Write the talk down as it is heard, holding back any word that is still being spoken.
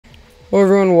Hello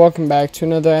everyone, welcome back to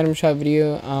another item shop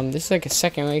video. This is like a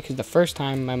second way because the first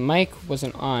time my mic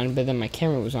wasn't on, but then my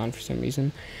camera was on for some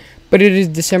reason. But it is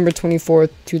December 24th,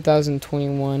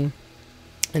 2021,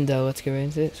 and let's get right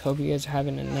into this. Hope you guys are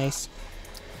having a nice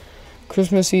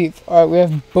Christmas Eve. Alright, we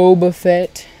have Boba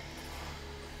Fett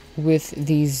with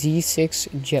the Z6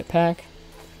 jetpack.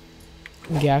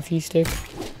 Gaffy stick.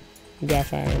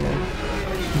 Gaff, I don't know.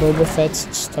 Boba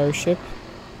Fett's starship.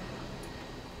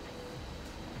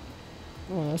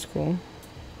 Oh, that's cool.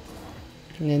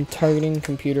 And then targeting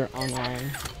computer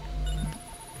online.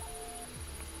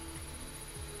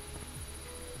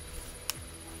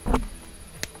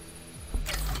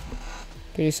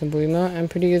 Pretty simple emote and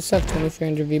pretty good stuff.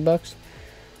 2,300 V-Bucks.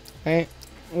 Alright.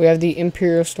 We have the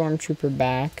Imperial Stormtrooper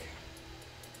back.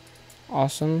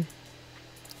 Awesome.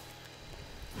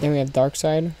 Then we have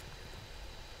Darkseid.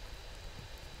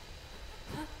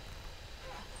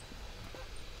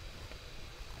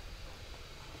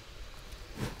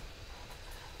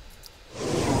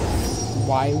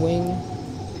 Y-Wing.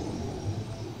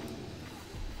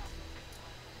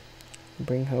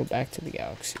 Bring hope back to the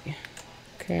galaxy.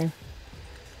 Okay.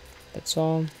 That's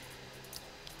all.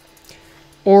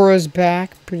 Aura's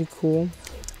back. Pretty cool.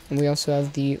 And we also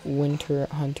have the Winter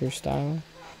Hunter style.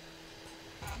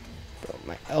 Broke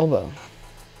my elbow.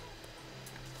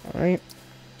 Alright.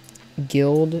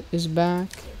 Guild is back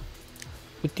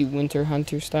with the Winter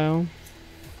Hunter style.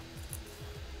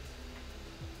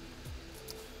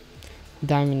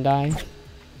 Diamond Die.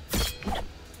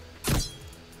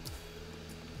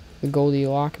 The Goldie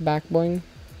Lock back bling.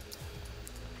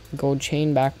 Gold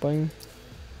Chain back bling.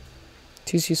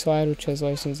 2C Slide, which has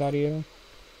licensed audio.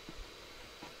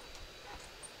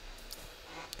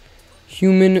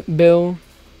 Human Bill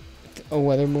with a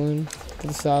weather balloon. For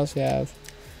the styles we have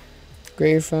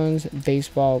gray earphones,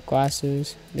 baseball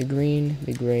glasses, the green,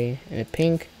 the gray, and the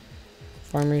pink.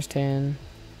 Farmer's tan.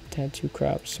 Tattoo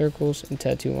crop circles and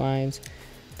tattoo lines.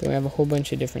 Then we have a whole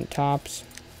bunch of different tops.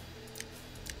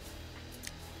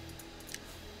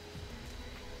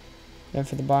 Then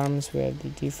for the bottoms we have the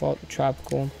default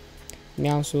tropical,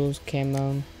 Meowscles,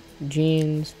 camo,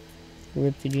 jeans,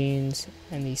 ripped jeans,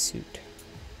 and the suit.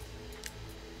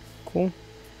 Cool.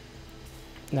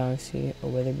 Now I see a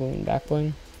weather balloon back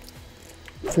bling.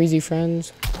 Freezy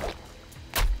Friends.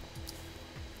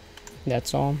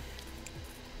 That's all.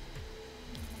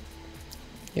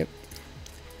 Yep.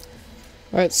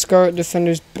 Alright, Scarlet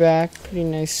Defender's back. Pretty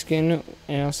nice skin. And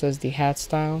it also has the hat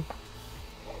style.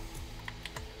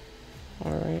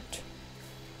 Alright.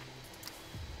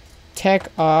 Tech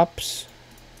Ops.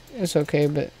 It's okay,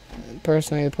 but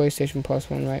personally the PlayStation Plus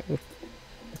one, right? What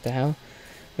the hell?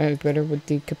 Might be better with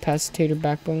the capacitor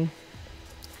backbone.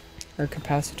 Or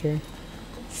capacitor.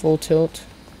 Full tilt.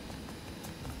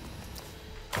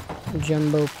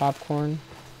 Jumbo popcorn.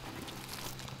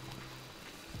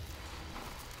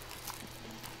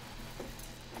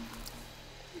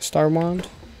 Star Wand.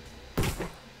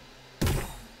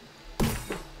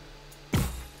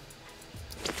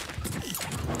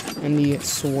 And the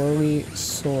Swirly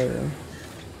Sawyer.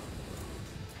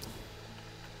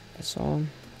 That's all.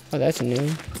 Oh, that's a new one.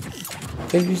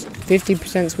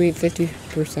 50% sweet,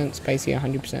 50% spicy,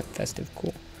 100% festive.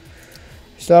 Cool.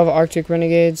 Still have Arctic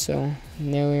Renegade, so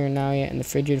Nearly or Now Yet, and the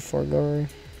Frigid Foregoer.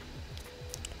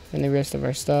 And the rest of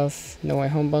our stuff. No Way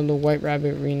Home Bundle, White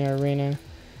Rabbit, Arena.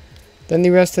 Then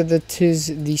the rest of the Tis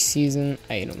the Season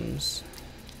items.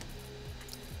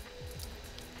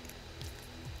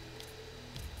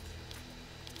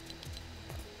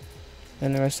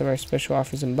 Then the rest of our special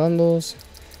offers and bundles,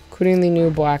 including the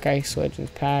new Black Ice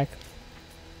Legends pack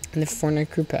and the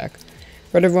Fortnite crew pack.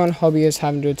 Right, everyone, hope you guys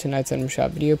have enjoyed tonight's item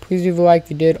shop video. Please leave a like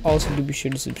if you did. Also, do be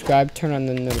sure to subscribe, turn on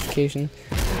the notification.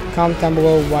 Comment down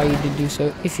below why you did do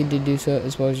so, if you did do so,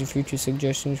 as well as your future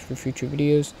suggestions for future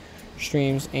videos,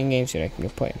 streams, and games that I can go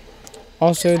play.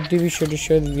 Also, do be sure to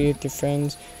share the video with your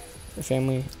friends, your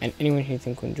family, and anyone who you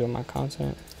think will enjoy my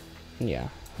content. And yeah,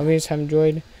 hope you guys have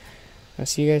enjoyed. I'll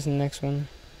see you guys in the next one.